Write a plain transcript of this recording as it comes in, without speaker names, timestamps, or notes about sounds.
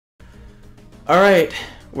Alright,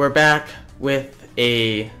 we're back with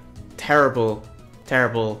a terrible,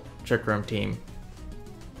 terrible Trick Room team.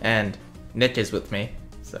 And Nick is with me,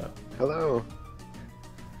 so. Hello.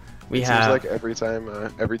 We Seems have... like every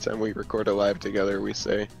time we record a live together, we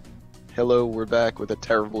say, "Hello, we're back with a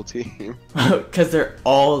terrible team." Because they're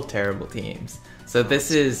all terrible teams. So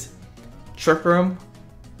this is Trick Room,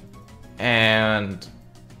 and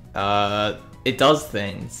it does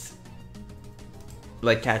things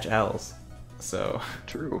like catch L's. So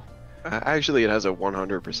True. Actually, it has a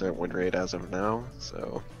 100% win rate as of now,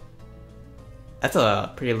 so that's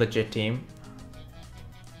a pretty legit team.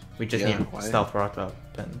 We just Yeah, need why? Stealth Rock up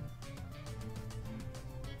and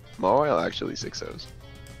Mobile actually 6-0s.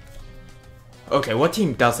 okay, what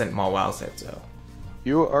team doesn't Mawile set so?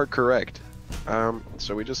 You are correct.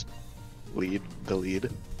 So we just lead the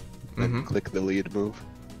lead, and click the lead move.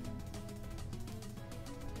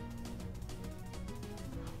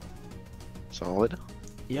 Solid.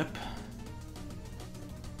 Yep.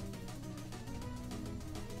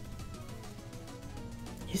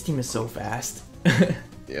 His team is so fast.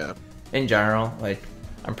 Yeah. In general, like,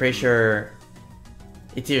 I'm pretty sure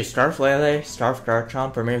it's either Starve Lele, Starve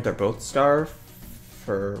Garchomp, or maybe they're both Starve.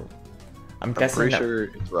 I'm guessing pretty that... sure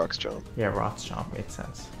it's Rockchomp. Yeah, Rockchomp makes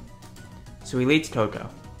sense. So he leads Coco.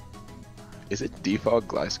 Is it Defog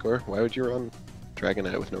Gliscor? Why would you run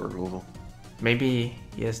Dragonite with no removal? Maybe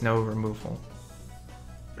he has no removal.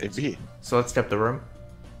 Maybe. So let's step the room.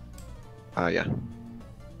 Yeah.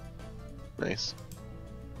 Nice.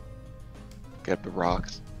 Get the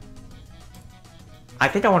rocks. I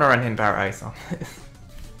think I want to run Hidden Power Ice on this.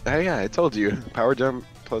 Yeah, I told you. Power Gem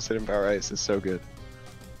plus Hidden Power Ice is so good.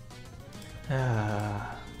 You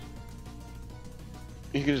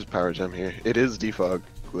can just Power Gem here. It is Defog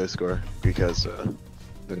Gliscor because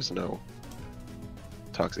there's no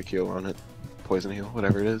Toxic Heal on it. Poison Heal,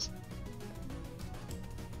 whatever it is.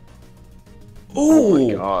 Ooh! Oh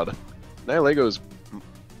my god. Nihilego's...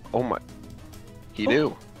 Oh my... He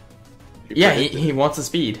knew. Yeah, predicted. he wants the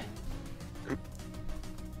speed.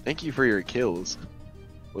 Thank you for your kills.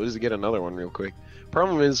 We'll just get another one real quick.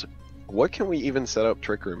 Problem is, what can we even set up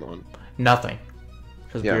Trick Room on? Nothing.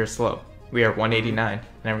 Because Yeah. we are slow. We are 189, and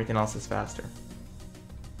everything else is faster.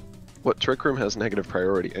 What Trick Room has negative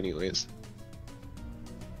priority anyways.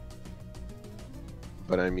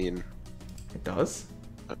 But I mean... It does?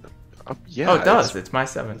 yeah, Oh, it does. It's my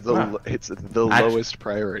 7th. Wow. It's the lowest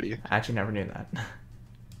priority. I actually never knew that.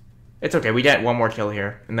 It's okay. We get one more kill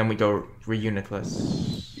here, and then we go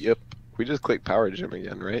reunitless. Yep. We just click Power Gem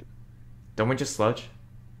again, right? Don't we just sludge?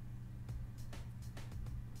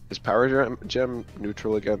 Is Power Gem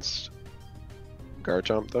neutral against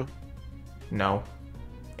Garchomp though? No.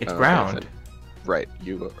 It's Oh, ground. okay, right.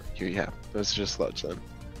 You yeah. Let's just sludge then.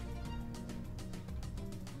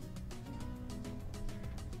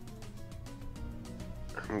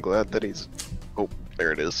 I'm glad that he's... Oh,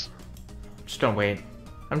 there it is. Just don't wait.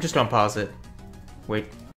 I'm just gonna pause it. Wait.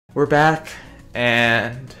 We're back,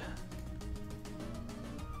 and...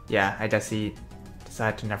 yeah, I guess he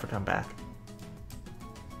decided to never come back.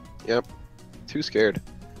 Yep. Too scared.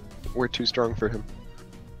 We're too strong for him.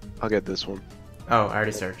 I'll get this one. Oh, I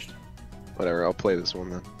already searched. Whatever, I'll play this one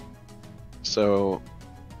then. So...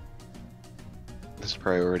 this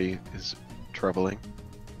priority is troubling.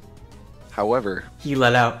 However... He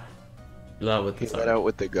let out. With he the let out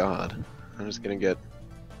with the god. I'm just gonna get...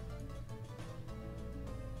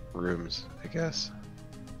 rooms, I guess.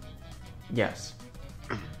 Yes.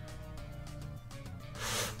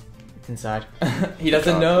 It's inside. He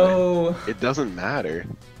doesn't know. It doesn't matter.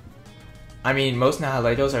 I mean, most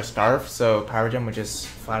Nihilegos are Starved, so Power Gem would just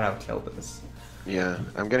flat out kill this. Yeah,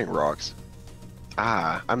 I'm getting rocks.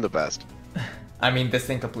 Ah, I'm the best. I mean, this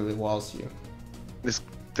thing completely walls you. This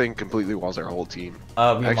thing completely walls our whole team. We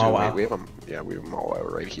Actually, Mawile. we have them all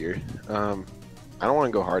out right here. I don't want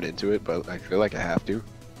to go hard into it, but I feel like I have to.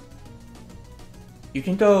 You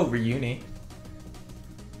can go Reuni.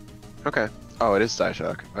 Okay. Oh, it is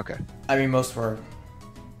Psyshock. Okay. I mean, most were.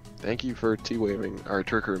 Thank you for T-waving our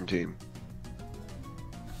Trick Room team.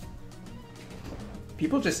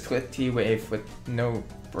 People just click T-Wave with no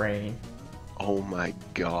brain. Oh my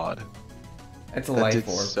god. It's a That life did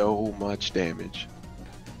orb. so much damage.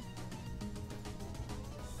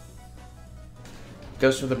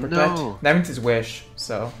 Goes for the Protect. No. That means his Wish,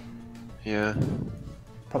 so Yeah.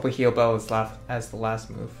 probably Heal Bell as the last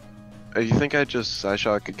move. You think I'd just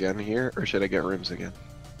Psyshock again here, or should I get rooms again?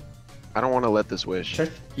 I don't want to let this wish.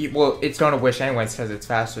 Well, it's going to Wish anyways because it's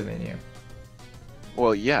faster than you.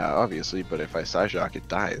 Well, yeah, obviously, but if I Psyshock, it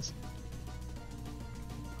dies.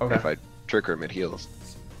 Okay. If I Trick Room, it heals.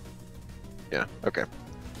 Yeah, okay.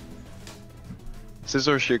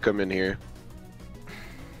 Scizor should come in here.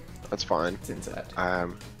 That's fine. It's inside.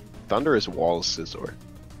 Thunderous walls Scizor.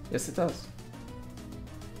 Yes, it does.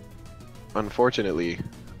 Unfortunately,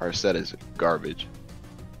 our set is garbage.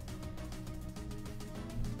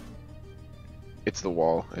 It's the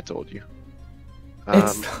wall, I told you.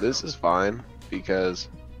 This is fine, because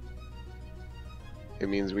it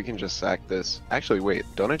means we can just sack this. Actually, wait,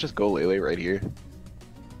 don't I just go Lele right here?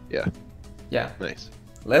 Yeah. Yeah. Nice.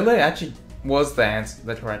 Lele actually was the answer,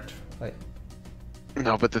 the correct. Like.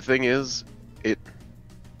 No, but the thing is, it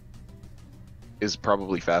is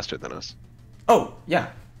probably faster than us. Oh, yeah.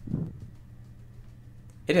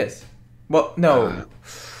 It is. Well, no.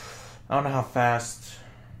 I don't know how fast.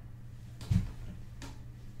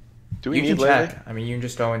 Do we You need can Lele? check. I mean, you can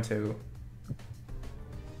just go into.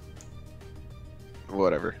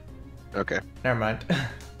 Whatever. Okay. Never mind.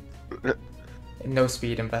 No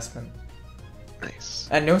speed investment. Nice.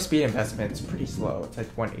 And no speed investment, it's pretty slow. It's like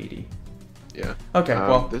 180. Yeah. Okay,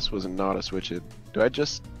 well. This was not a switch it. Do I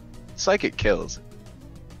just... Psychic kills.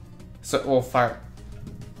 So, well, fire.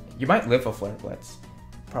 You might live a Flare Blitz.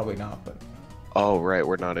 Probably not, but. Oh, right,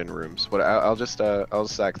 we're not in rooms. What? I'll just, I'll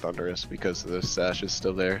sack Thunderous because the sash is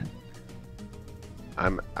still there.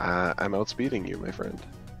 I'm outspeeding you, my friend.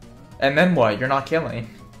 And then what? You're not killing.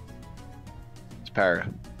 It's para.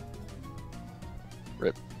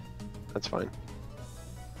 Rip. That's fine.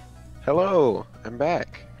 Hello, I'm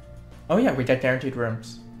back. Oh yeah, we get guaranteed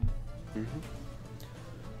rooms.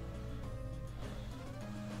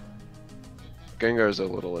 Gengar's a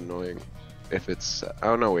little annoying. If it's...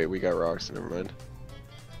 oh no, wait, we got rocks, never mind.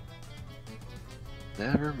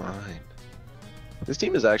 Never mind. This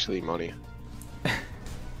team is actually money.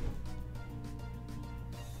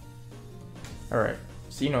 Alright,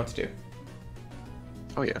 so you know what to do.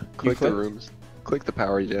 Oh yeah, click the rooms. Click the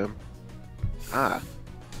power gem. Ah.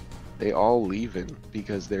 They all leaving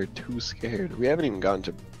because they're too scared. We haven't even gotten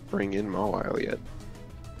to bring in Mawile yet.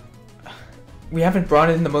 We haven't brought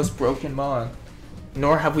in the most broken Mon.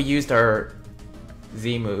 Nor have we used our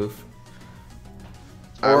Z move.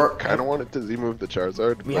 Or I kind of wanted to Z move the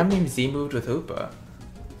Charizard. We haven't even Z moved with Hoopa.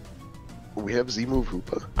 We have Z move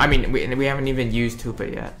Hoopa. I mean, we haven't even used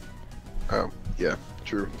Hoopa yet. Oh, yeah,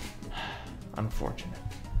 true. Unfortunate.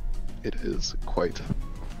 It is quite.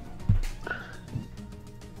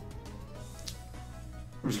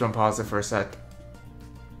 I'm just gonna pause it for a sec.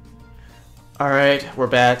 Alright, we're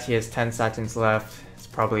back. He has 10 seconds left. It's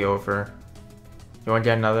probably over. You wanna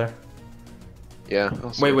get another? Yeah.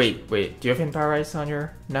 Wait. Do you have Hidden Power Ice on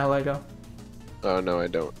your now Lego? Oh, no, I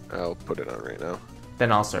don't. I'll put it on right now.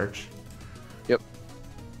 Then I'll search. Yep.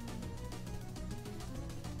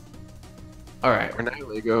 Alright. Our now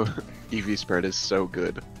Lego EV spread is so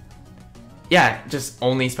good. Yeah, just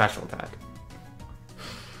only special attack.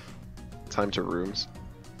 Time to rooms.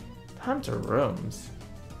 Time to rooms.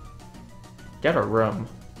 Get a room.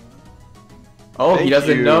 Oh, Thank he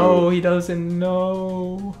doesn't you. know. He doesn't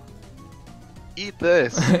know. Eat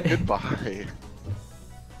this. Goodbye.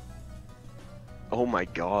 Oh my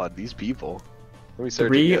god, these people. Let me search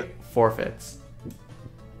 3 again. forfeits.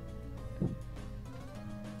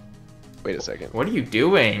 Wait a second. What are you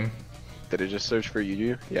doing? Did it just search for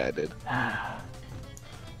you? Yeah, I did.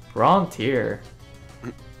 Wrong tier.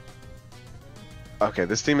 Okay,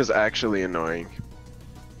 this team is actually annoying.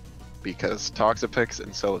 Because Toxapex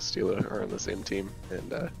and Celesteela are on the same team.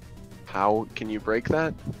 And how can you break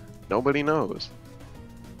that? Nobody knows.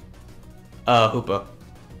 Hoopa.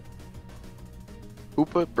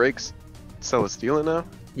 Hoopa breaks Celesteela now?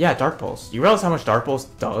 Yeah, Dark Pulse. You realize how much Dark Pulse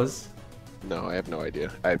does? No, I have no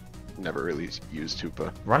idea. I've never really used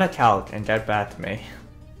Hoopa. Run a calc and get back to me.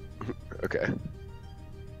 Okay.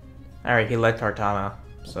 Alright, he led Kartana,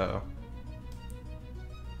 so...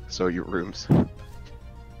 So your rooms.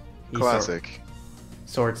 He's Classic.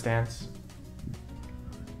 Sword Stance.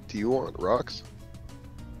 Do you want rocks?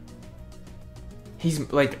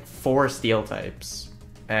 He's like 4 steel types.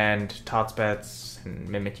 And Toxpets and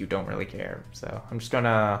Mimikyu don't really care, so I'm just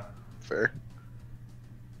gonna... Fair.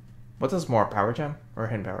 What does more, Power Gem or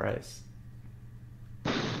Hidden Power Ice?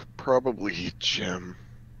 Probably gem.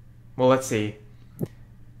 Well, let's see.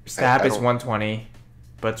 Stab I is don't- 120,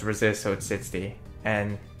 but it's resist, so it's 60.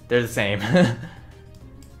 And they're the same.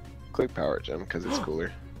 Click power gem because it's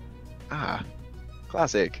cooler. Ah,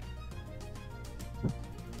 classic.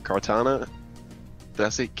 Kartana,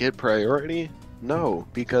 does it get priority? No,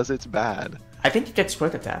 because it's bad. I think it gets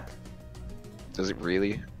quick attack. Does it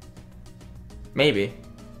really? Maybe.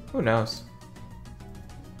 Who knows?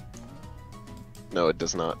 No, it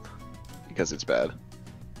does not. Because it's bad.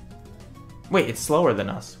 Wait, it's slower than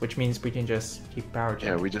us, which means we can just keep Power Gem.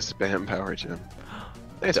 Yeah, we just spam power gem.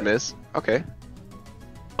 Nice miss. Okay.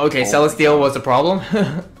 Okay, Oh my Celestial God. was a problem.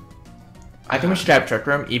 I think we should have Trick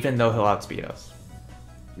Room, even though he'll outspeed us.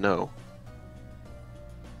 No.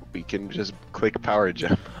 We can just click Power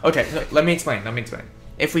Gem. Okay, let me explain.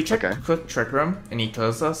 If we click Trick Room and he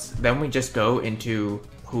kills us, then we just go into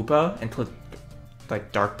Hoopa and put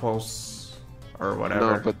like Dark Pulse or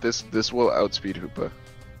whatever. No, but this will outspeed Hoopa.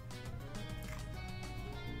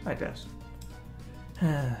 I guess.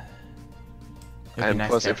 And nice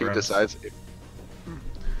plus, to if have he rooms. decides,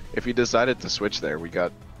 if he decided to switch there, we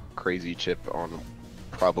got crazy chip on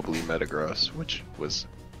probably Metagross, which was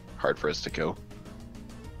hard for us to kill.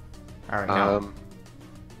 Alright, now.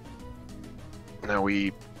 Now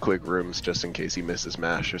we click rooms just in case he misses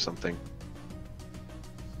mash or something.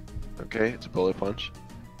 Okay, it's a bullet punch.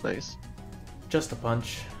 Nice. Just a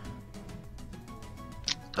punch.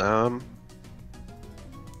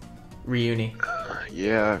 Reuni.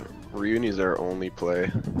 Yeah, Reuni's our only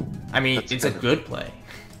play. I mean, That's it's a kinda- good play.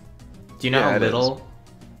 Do you know Yeah, how it little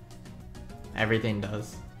everything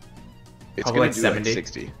does? It's Probably gonna like do 70. like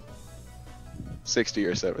 60. 60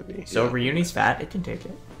 or 70. So yeah. Reuni's fat, it can take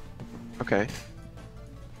it. Okay.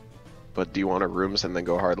 But do you want to rooms and then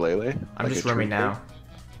go hard Lele? I'm Like just a rooming true now. thing?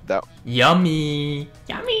 That. Yummy!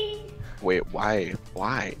 Yummy! Wait, why?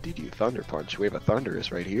 Why did you Thunder Punch? We have a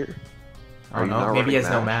Thunderous right here. I don't know, maybe he has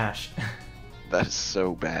no mash. That is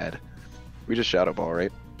so bad. We just Shadow Ball,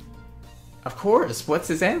 right? Of course, what's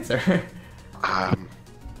his answer?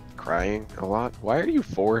 Crying a lot. Why are you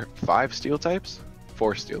 5 steel types?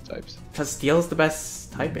 4 steel types. Because Steel's the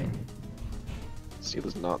best typing. Steel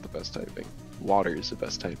is not the best typing. Water is the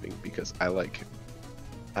best typing because I like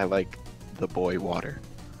the boy Water.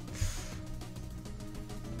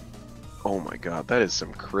 Oh my god, that is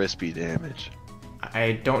some crispy damage.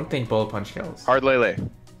 I don't think Bullet Punch kills. Hard Lele.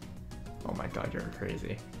 Oh my god, you're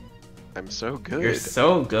crazy. I'm so good. You're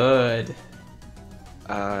so good.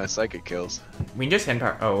 Psychic kills. We can just hint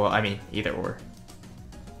our. Oh, well, I mean, either or.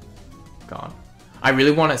 Gone. I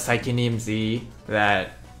really want a Psychonium Z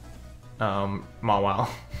that. Mawile.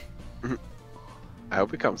 I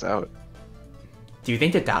hope it comes out. Do you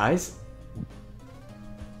think it dies?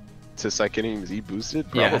 To Psychonium Z boosted?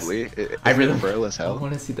 Yes. Probably. I really frail as I hell.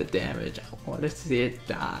 want to see the damage. I want to see it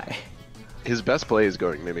die. His best play is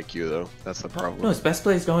going Mimikyu though. That's the problem. No, his best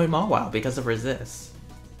play is going Mawile because of resist.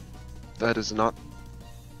 That is not.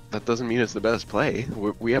 That doesn't mean it's the best play.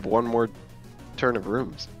 We have one more turn of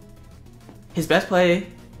rooms. His best play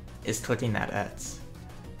is clicking that X.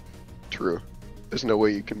 True. There's no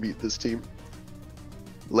way you can beat this team.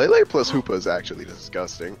 Lele plus Hoopa is actually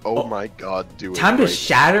disgusting. Oh my god, do it. Time to right.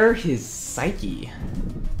 shatter his psyche.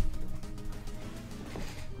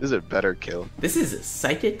 This is a better kill. This is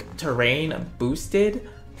Psychic Terrain boosted.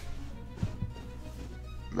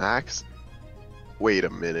 Max? Wait a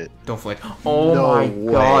minute. Don't flick. Oh No my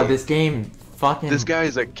way. god, this game fucking... This guy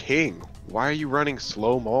is a king. Why are you running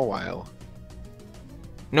slow Mawile?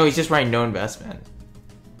 No, he's just running no investment.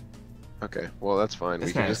 Okay, well that's fine. This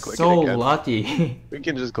We can man just is click so it again. lucky. We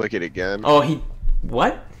can just click it again. Oh, he...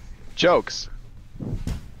 What? Jokes.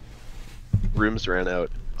 Rooms ran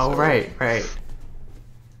out. Oh, so- right.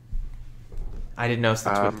 I didn't notice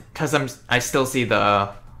the tweet. Because I still see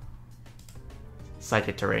the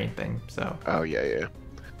Psychic Terrain thing, so... Oh yeah.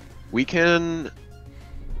 We can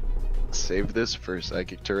save this for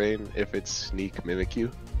Psychic Terrain if it's Sneak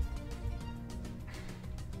Mimikyu.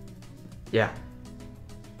 Yeah.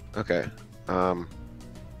 Okay. Well,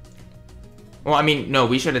 I mean, no,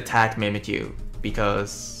 we should attack Mimikyu,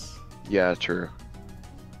 because... Yeah, true.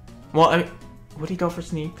 Well, I mean, would he go for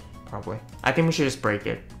Sneak? Probably. I think we should just break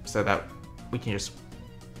it, so that we can just...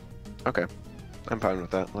 Okay. I'm fine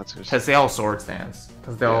with that. Let's just... Because they all sword stance.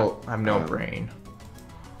 Because they all have no brain.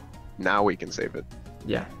 Now we can save it.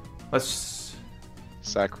 Yeah. Let's...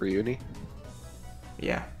 Sack Reuni.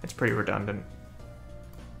 Yeah, it's pretty redundant.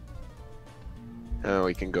 Now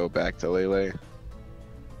we can go back to Lele.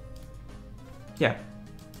 Yeah.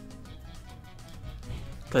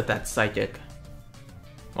 Put that Psychic.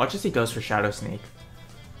 Watch as he goes for Shadow Sneak.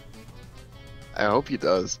 I hope he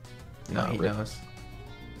does. No, he rip. knows.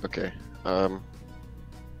 Okay.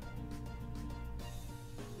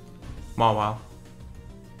 Mawile.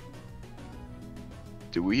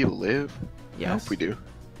 Do we live? I Yes. hope we do.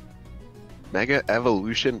 Mega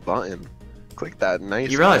Evolution button. Click that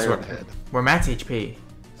nice You realize Iron Head. we're max HP,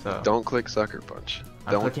 so... Don't click Sucker Punch.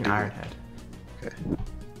 I'm Don't clicking do Iron it. Head. Okay.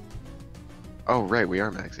 Oh, right, we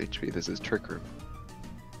are max HP. This is Trick Room.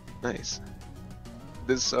 Nice.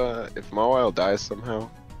 This, if Mawile dies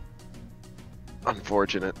somehow,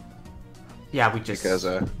 unfortunate. Yeah, we just... Because,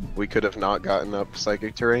 we could have not gotten up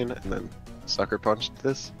Psychic Terrain and then sucker punched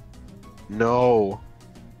this? No.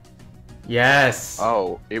 Yes.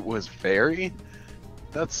 Oh, it was fairy?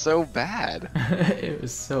 That's so bad. It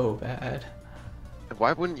was so bad.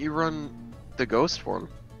 Why wouldn't you run the ghost one?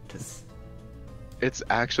 Just It's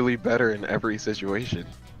actually better in every situation.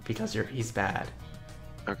 because he's bad.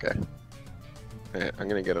 Okay. Alright, I'm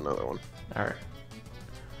gonna get another one. Alright.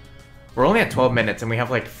 We're only at 12 minutes and we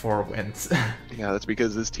have like 4 wins. Yeah, that's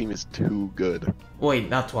because this team is too good. Wait,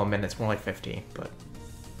 not 12 minutes, more like 15, but...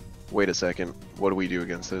 Wait a second. What do we do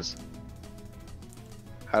against this?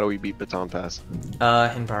 How do we beat Baton Pass?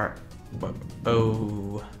 In part...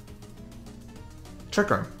 Oh... Trick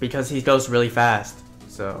Room, because he goes really fast,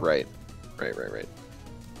 so... Right.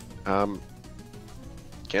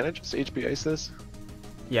 Can I just HP ice this?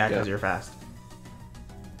 Yeah, because you're fast.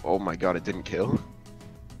 Oh my god, it didn't kill?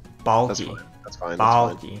 Bulky. That's fine.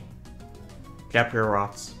 Bulky. Get up your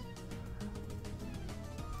rocks.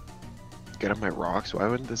 Get up my rocks? Why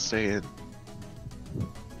wouldn't this stay in?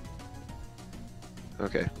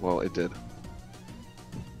 Okay, well, it did.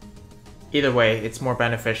 Either way, it's more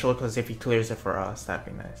beneficial, because if he clears it for us, that'd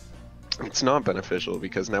be nice. It's not beneficial,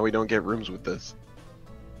 because now we don't get rooms with this.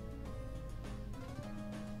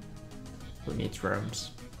 Who needs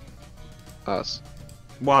rooms? Us.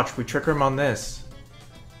 Watch, we trick him on this.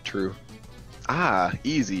 True. Ah,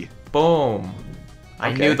 easy. Boom!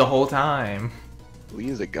 I Okay. knew the whole time. Lee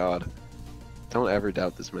is a god. Don't ever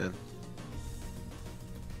doubt this man.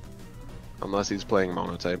 Unless he's playing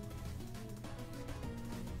monotype.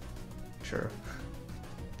 Sure.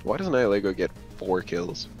 Why doesn't Lego get 4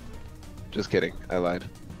 kills? Just kidding, I lied.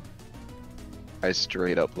 I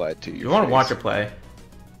straight up lied to you. You want to watch it play?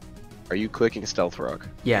 Are you clicking Stealth Rock?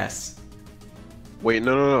 Yes. Wait,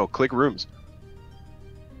 no, click rooms.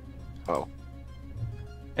 Oh,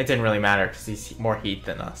 It didn't really matter, because he's more heat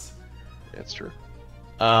than us. that's true.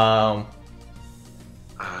 Um...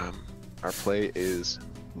 Our play is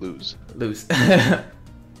lose. Lose.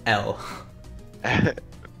 L.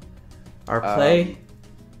 Our play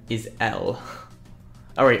is L.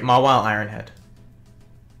 Oh wait, Mawile Ironhead.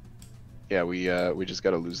 Yeah, we just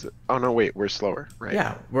gotta lose it. Oh no, wait, we're slower, right?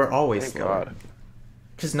 Yeah, we're always Thank slower. God.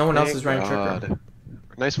 Because no one else Thank is running Trick God. Room.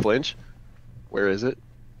 Nice flinch. Where is it?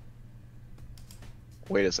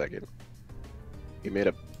 Wait a second. He made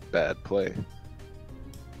a bad play.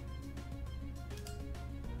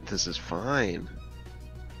 This is fine.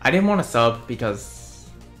 I didn't want to sub because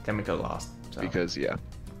then we got lost. So. Because, yeah.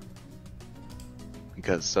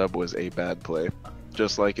 Because sub was a bad play.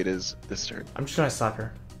 Just like it is this turn. I'm just gonna sub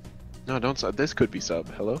her. No, don't sub. This could be sub.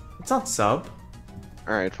 Hello? It's not sub.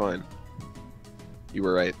 Alright, fine. You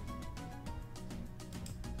were right.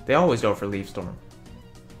 They always go for Leaf Storm.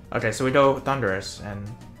 Okay, so we go Thunderous and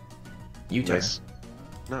U-turn. Nice.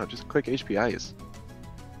 No, just click HP Ice.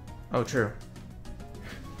 Oh, true.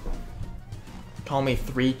 Call me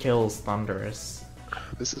 3 kills Thunderous.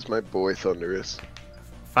 This is my boy Thunderous.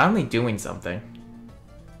 Finally doing something.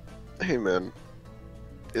 Hey man,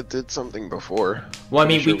 it did something before. Well, I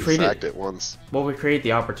mean, Pretty we sure created. sacked it once. Well, we created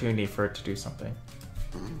the opportunity for it to do something.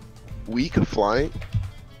 Weak flying?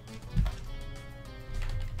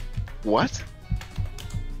 What?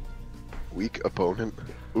 Weak opponent?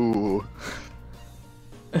 Ooh.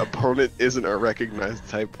 Opponent isn't a recognized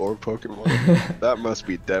type or Pokemon. That must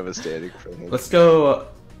be devastating for him. Let's go.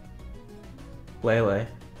 Lele.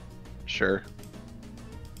 Sure.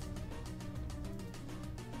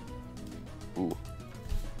 Ooh.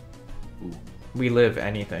 Ooh. We live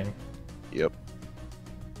anything. Yep.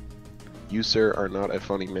 You, sir, are not a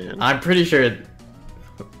funny man. I'm pretty sure.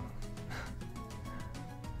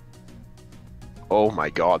 Oh my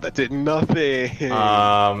god, that did nothing!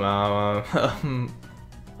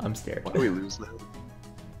 I'm scared. Why do we lose now?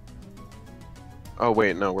 Oh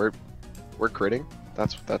wait, no, we're critting?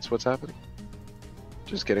 That's what's happening?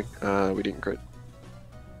 Just kidding. We didn't crit.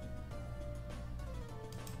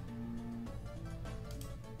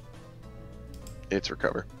 It's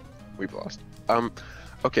recover. We've lost.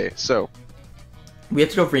 Okay, so We have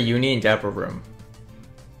to go for Uni and Dapper Room.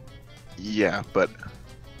 yeah, but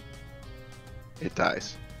it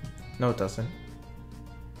dies. No, it doesn't.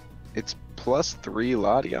 It's +3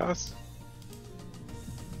 Latias.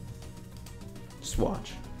 Just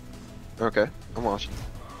watch. Okay, I'm watching.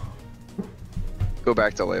 Go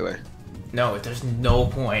back to Lele. No, there's no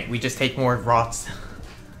point. We just take more rots.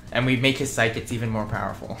 And we make his Psychics even more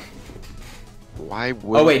powerful. Why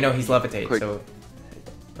would? Oh wait, no, he's Levitate, click... so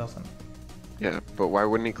it doesn't. Yeah, but why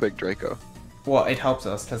wouldn't he click Draco? Well, it helps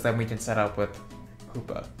us, because then we can set up with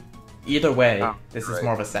Hoopa. Either way, Oh, this is right.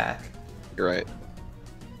 more of a sack. You're right.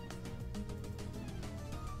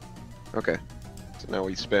 Okay. So now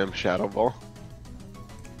we spam Shadow Ball.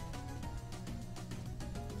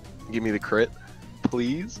 Give me the crit,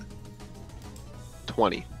 please.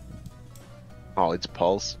 20. Oh, it's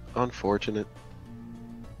Pulse. Unfortunate.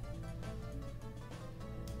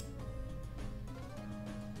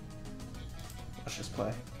 Let's just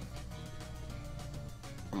play.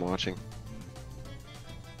 I'm watching.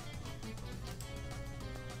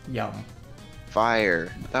 Yum.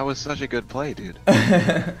 Fire. That was such a good play, dude.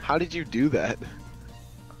 How did you do that?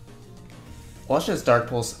 Watch this Dark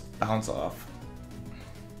Pulse bounce off.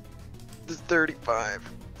 This is 35.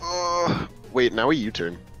 Oh. Wait, now we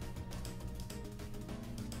U-turn.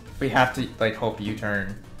 We have to like hope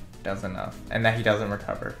U-turn does enough, and that he doesn't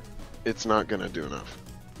recover. It's not gonna do enough.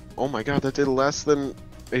 Oh my god, that did less than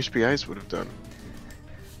HP Ice would have done.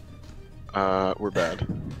 We're bad.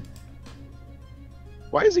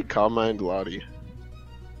 Why is he Calm Mind Lottie?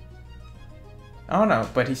 I don't know,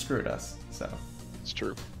 but he screwed us, so. It's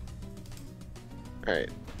true. Alright,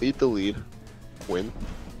 lead the lead. Win.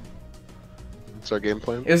 That's our game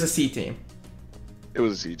plan. It was a C team. It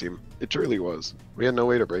was a C team. It truly was. We had no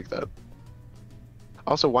way to break that.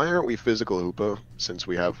 Also, why aren't we physical Hoopa since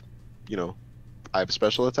we have, you know, 5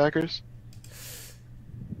 special attackers?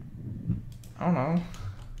 I don't know.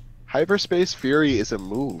 Hyperspace Fury is a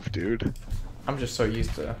move, dude. I'm just so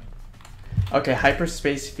used to. Okay,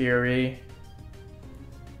 Hyperspace Fury,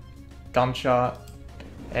 Gunshot,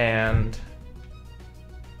 and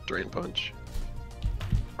Drain Punch.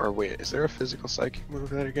 Or wait, is there a physical psychic move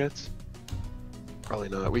that it gets? Probably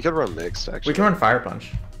not. We could run mixed, actually. we can run Fire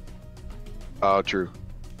Punch. Oh, true.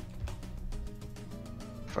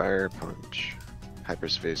 Fire Punch,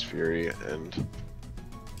 Hyperspace Fury, and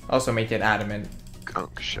Also make it Adamant.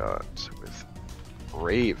 Gunk Shot with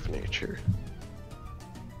Brave Nature.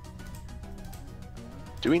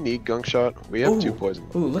 Do we need Gunk Shot? We have 2 poison.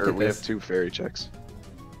 Ooh, look at we this. have 2 fairy checks.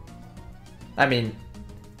 I mean,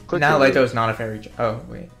 Click now the Leto's is not a fairy. Oh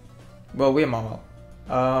wait. Well, we have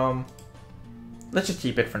Momo. Let's just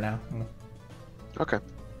keep it for now. Okay.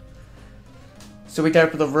 So we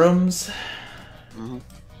got the rooms. Mm-hmm.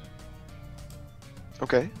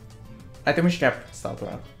 Okay. I think we should get Stealth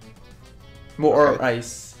Rock. Well, or Okay.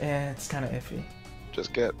 Ice. It's kind of iffy.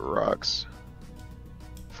 Just get rocks.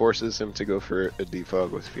 Forces him to go for a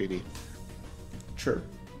defog with Feeny. True.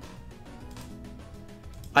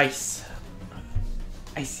 Ice.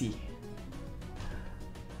 Icy.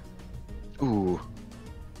 Ooh.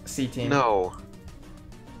 C team. No.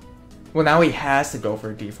 Well, now he has to go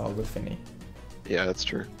for a default with Finny. Yeah, that's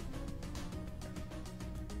true.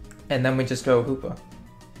 And then we just go Hoopa.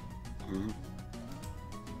 Mm-hmm.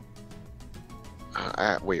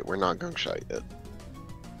 Wait, we're not Gunk Shot yet.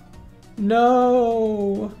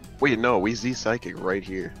 No. Wait, no, we Z Psychic right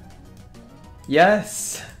here.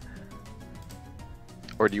 Yes.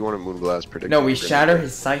 Or do you want to Moonblast predict? No, we shatter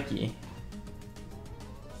his psyche.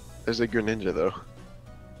 There's a Greninja though.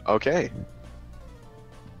 Okay.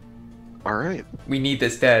 Alright. We need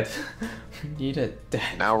this dead. We need it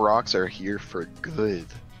dead. Now rocks are here for good.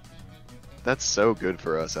 That's so good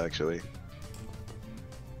for us, actually.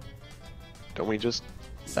 Don't we just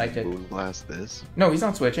Psychic. Moonblast this? No, he's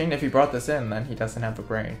not switching. If he brought this in, then he doesn't have a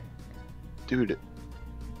brain. Dude,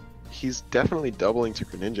 he's definitely doubling to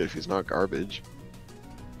Greninja if he's not garbage.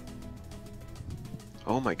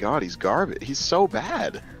 Oh my god, he's garbage. He's so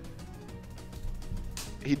bad.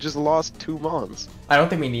 He just lost 2 Mons. I don't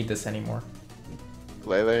think we need this anymore.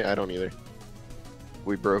 Lele, I don't either.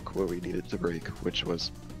 We broke what we needed to break, which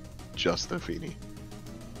was just the Feeny.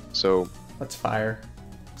 So Let's fire.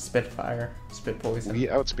 Spit fire. Spit poison. we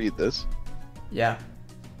outspeed this. Yeah.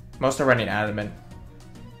 Most are running Adamant.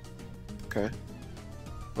 Okay.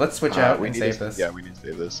 Let's switch out we and need save to, this. Yeah, we need to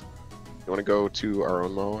save this. You want to go to our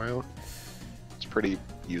own Mawile? It's pretty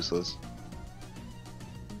useless.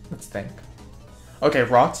 Let's think. Okay,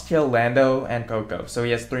 Rocks kill Lando and Coco, so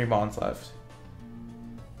he has 3 Mons left.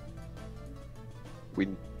 We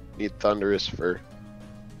need Thundurus for...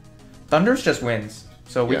 Thundurus just wins,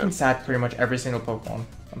 so we Yeah. can sack pretty much every single Pokemon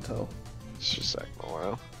until. Let's just sack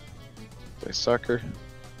Mawile. Play Sucker.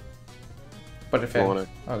 But if You it, want to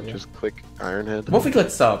oh yeah. just click Ironhead? What if we click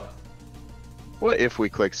sub? What if we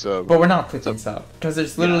click Sub? But we're not clicking sub because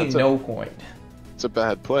there's literally it's a- no point. It's a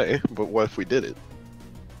bad play, but what if we did it?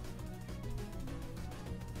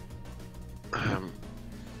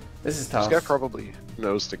 This is This tough. guy probably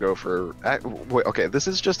knows to go for... Wait, okay, this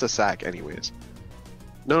is just a sack anyways.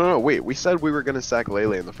 No, wait, we said we were going to sack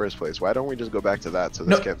Lele in the first place. Why don't we just go back to that so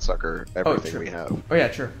this No. can't sucker everything true. we have? Oh yeah,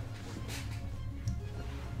 true.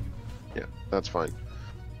 Yeah, that's fine.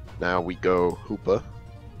 Now we go Hoopa.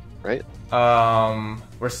 right?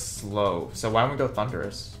 We're slow, so why don't we go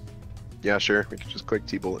Thunderous? Yeah, sure. We can just click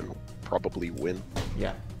T-Bolt and probably win.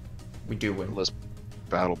 Yeah, we do win. Unless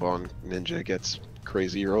Battle Bond Ninja gets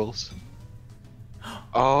crazy rolls.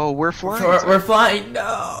 Oh, we're flying! We're flying!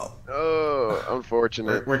 No! Oh,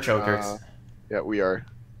 unfortunate. We're chokers. Yeah, we are.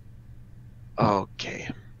 Okay.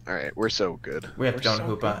 Alright, we're so good. We have to go to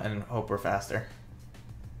Hoopa and hope we're faster.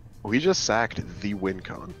 We just sacked the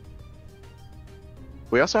WinCon.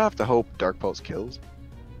 We also have to hope Dark Pulse kills.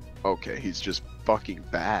 Okay, he's just fucking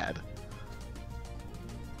bad.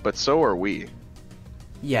 But so are we.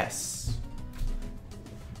 Yes.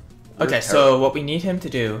 We're okay, so what we need him to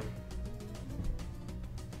do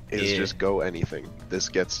is just go anything. This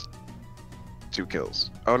gets 2 kills.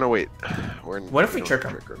 Oh no, wait. What if we trick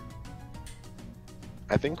him?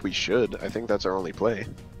 I think we should. I think that's our only play.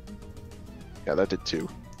 Yeah, that did 2.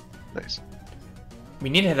 Nice. We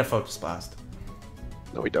need to hit a Focus Blast.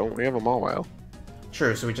 No, we don't. We have a Mawile.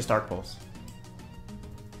 True, so we just Dark Pulse.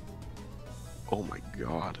 Oh my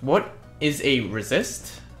god. What is a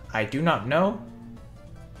resist? I do not know.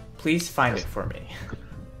 Please find it for me.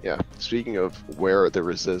 Yeah, speaking of where are the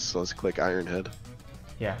resists, let's click Ironhead.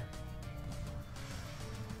 Yeah.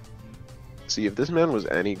 See, if this man was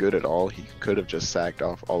any good at all, he could have just sacked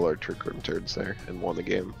off all our Trick Room turns there and won the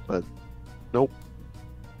game, but nope.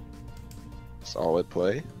 Solid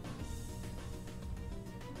play.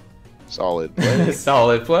 Solid play.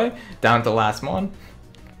 Solid play. Down to last one.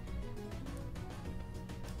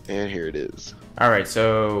 And here it is. Alright,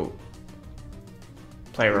 so...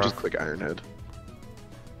 Play rough. Just click Ironhead.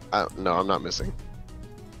 No, I'm not missing.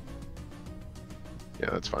 Yeah,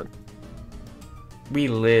 that's fine. We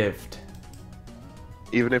lived.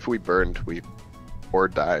 Even if we burned, or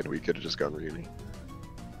died, we could have just gone Reuni.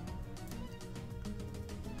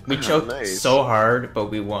 We choked so hard, but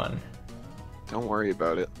we won. Don't worry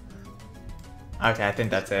about it. Okay, I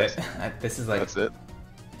think that's it. This is like... That's it?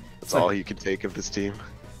 That's all you can take of this team?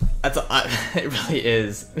 That's it really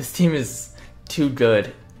is. This team is too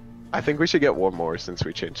good. I think we should get one more since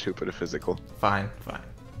we changed Hoopa to physical. Fine, fine.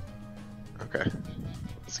 Okay,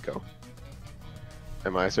 let's go.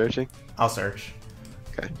 Am I searching? I'll search.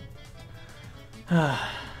 Okay.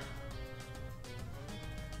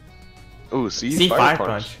 Ooh, see Fire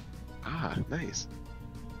Punch. Ah, nice.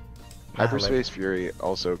 Hyperspace Fury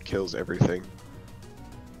also kills everything.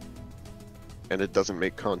 And it doesn't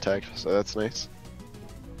make contact, so that's nice.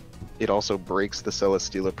 It also breaks the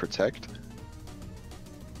Celesteela Protect.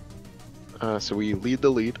 So we lead the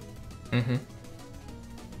lead. Mm-hmm.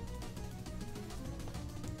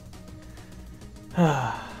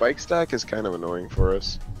 Bike stack is kind of annoying for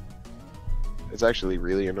us. It's actually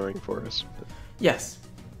really annoying for us. Yes,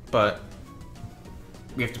 but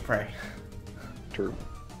we have to pray. True.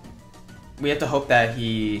 We have to hope that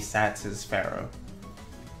he sats his Pharaoh.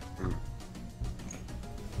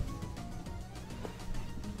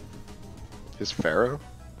 His Pharaoh?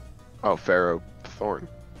 Oh, Pharaoh Thorn.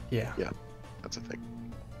 Yeah. Yeah, that's a thing.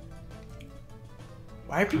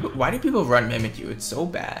 Why do people run Mimikyu? It's so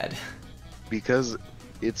bad. Because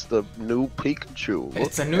it's the new Pikachu.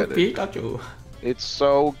 It's a new Pikachu. It's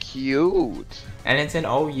so cute. And it's an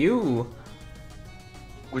OU.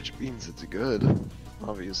 Which means it's good,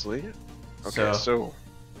 obviously. Okay, so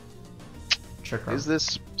is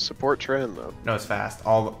this support trend though? No, it's fast.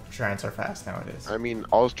 All trends are fast nowadays. I mean,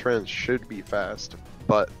 all trends should be fast,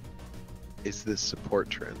 but is this support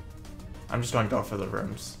trend? I'm just going to go for the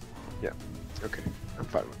rooms. Yeah, okay, I'm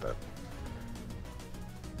fine with that.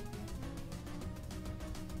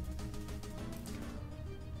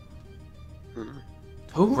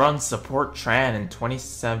 Who runs support Tran in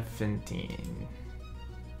 2017?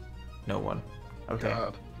 No one. Okay.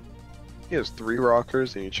 God. He has 3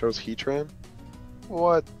 rockers and he chose Heatran?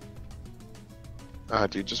 What? Ah,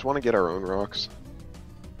 dude, just want to get our own rocks.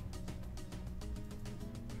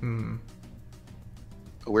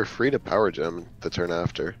 We're free to Power Gem the turn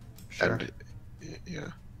after. Sure. And, yeah.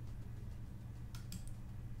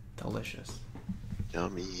 Delicious.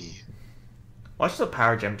 Yummy. Watch the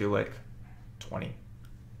Power Gem do like 20.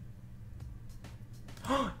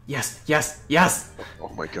 Yes, yes, yes! Oh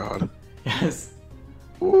my god. Yes.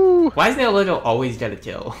 Woo! Why does Lego always get a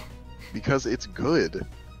kill? Because it's good.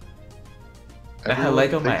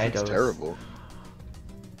 Lego my it's terrible.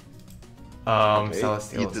 Okay,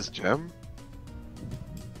 Celesteela. Eat this gem?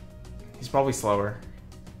 He's probably slower.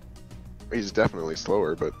 He's definitely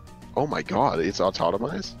slower, but oh my god, it's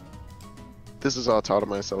autotomized? This is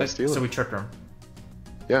autotomized Celesteela. So we tricked him.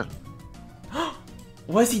 Yeah.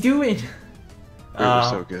 What is he doing? We're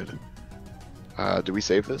so good. Do we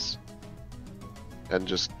save this? And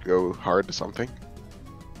just go hard to something?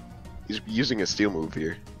 He's using a steel move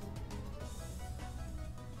here.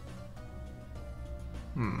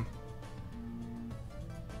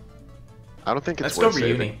 I don't think it's worth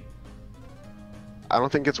saving. I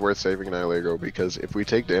don't think it's worth saving an Allegro because if we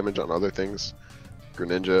take damage on other things,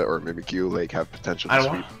 Greninja or Mimikyu like have potential to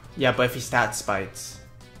sweep. Yeah, but if he stat spites,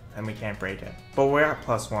 then we can't break it. But we're at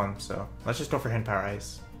 +1, so let's just go for Hidden Power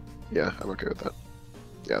Ice. Yeah, I'm okay with that.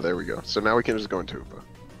 Yeah, there we go. So now we can just go into Hoopa.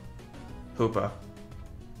 Hoopa.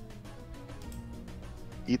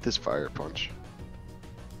 Eat this Fire Punch.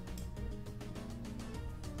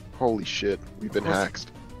 Holy shit, we've been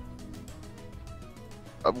hacked.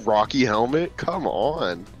 A Rocky Helmet? Come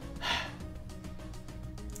on.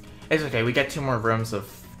 It's okay, we get 2 more rooms of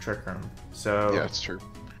Trick Room. So yeah, it's true.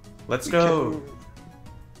 Let's go.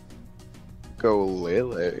 Go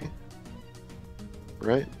Lele.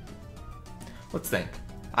 Right? Let's think.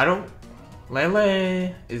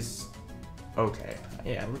 Lele is okay.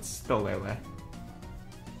 Yeah, let's go Lele.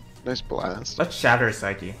 Nice blast. Let's shatter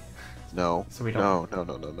Psyche. No. So we don't.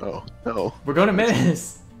 No. We're going to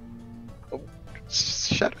miss. Oh,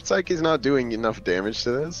 Shattered Psyche's not doing enough damage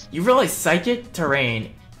to this. You realize Psychic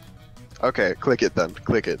Terrain. Okay, click it then.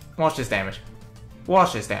 Click it. Watch this damage.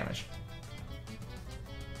 Watch this damage.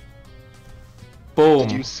 Boom.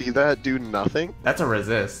 Did you see that do nothing? That's a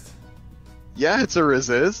resist. Yeah, it's a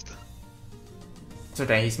resist. It's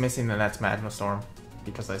okay, he's missing the next Magma Storm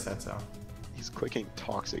because I said so. He's clicking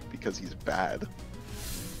Toxic because he's bad.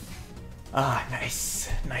 Ah,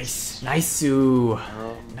 nice. Nice-oo.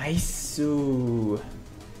 Nice-oo.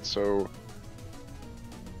 So,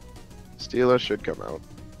 Steela should come out.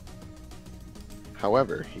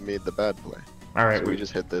 However, he made the bad play. Alright, so we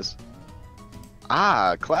just hit this.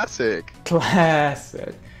 Ah, classic!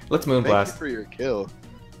 Classic. Let's Moonblast. Thank you for your kill.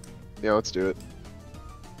 Yeah, let's do it.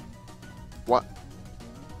 What?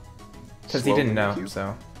 Because he didn't know,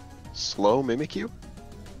 so. Slow Mimikyu?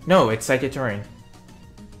 No, it's Psychic Terrain.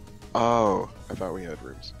 Oh, I thought we had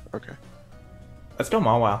rooms. Okay. Let's go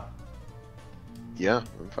Mawile. Yeah,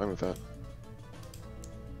 I'm fine with that.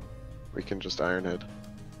 We can just Iron Head.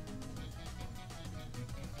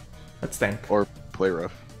 Let's think. Or play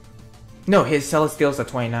rough. No, his Celesteel's at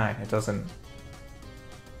 29. It doesn't.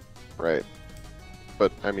 Right.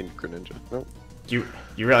 But, I mean, Greninja. Nope. You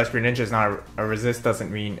realize Greninja's not a resist doesn't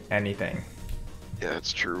mean anything. Yeah,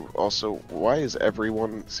 it's true. Also, why is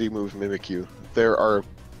everyone Z-Move Mimikyu? There are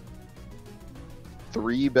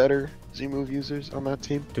 3 better Z-Move users on that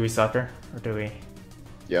team. Do we sucker? Or do we...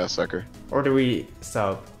 Yeah, sucker. Or do we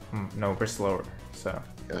sub? No, we're slower, so...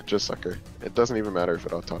 Yeah, just sucker. It doesn't even matter if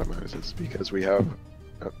it auto-automizes, because we have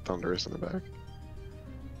Thunderous in the back.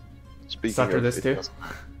 Speaking sucker of, this too?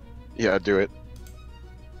 Yeah, do it.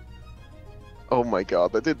 Oh my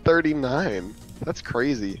god, that did 39! That's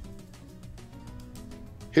crazy.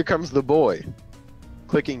 Here comes the boy.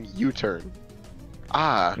 Clicking U-turn.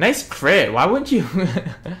 Ah! Nice crit, why wouldn't you?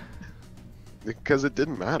 Because it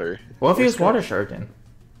didn't matter. What if he was Water Shuriken?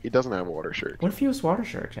 He doesn't have Water Shuriken. What if he was Water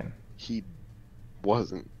Shuriken? He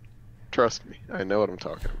wasn't. Trust me, I know what I'm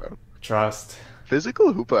talking about. Trust.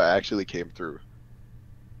 Physical Hoopa actually came through.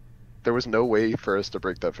 There was no way for us to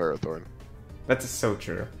break that Ferrothorn. That's so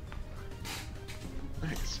true.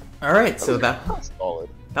 Nice. Alright, so solid.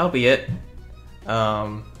 That'll be it.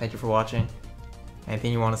 Thank you for watching.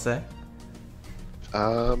 Anything you want to say?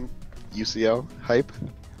 UCL hype.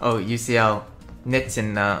 Oh, UCL, Nits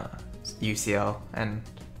in UCL, and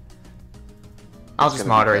I'll just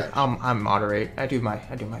moderate. I'm moderate. I do my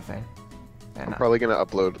thing. And, I'm probably gonna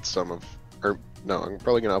upload I'm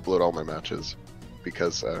probably gonna upload all my matches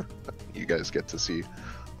because you guys get to see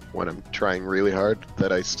when I'm trying really hard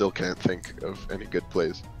that I still can't think of any good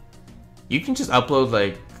plays. You can just upload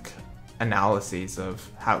like analyses of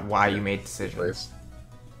why you made decisions.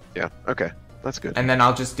 Yeah. Okay. That's good. And then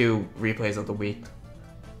I'll just do replays of the week.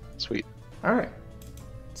 Sweet. All right.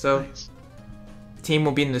 So, team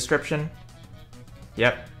will be in the description.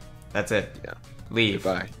 Yep. That's it. Yeah. Leave.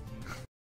 Goodbye.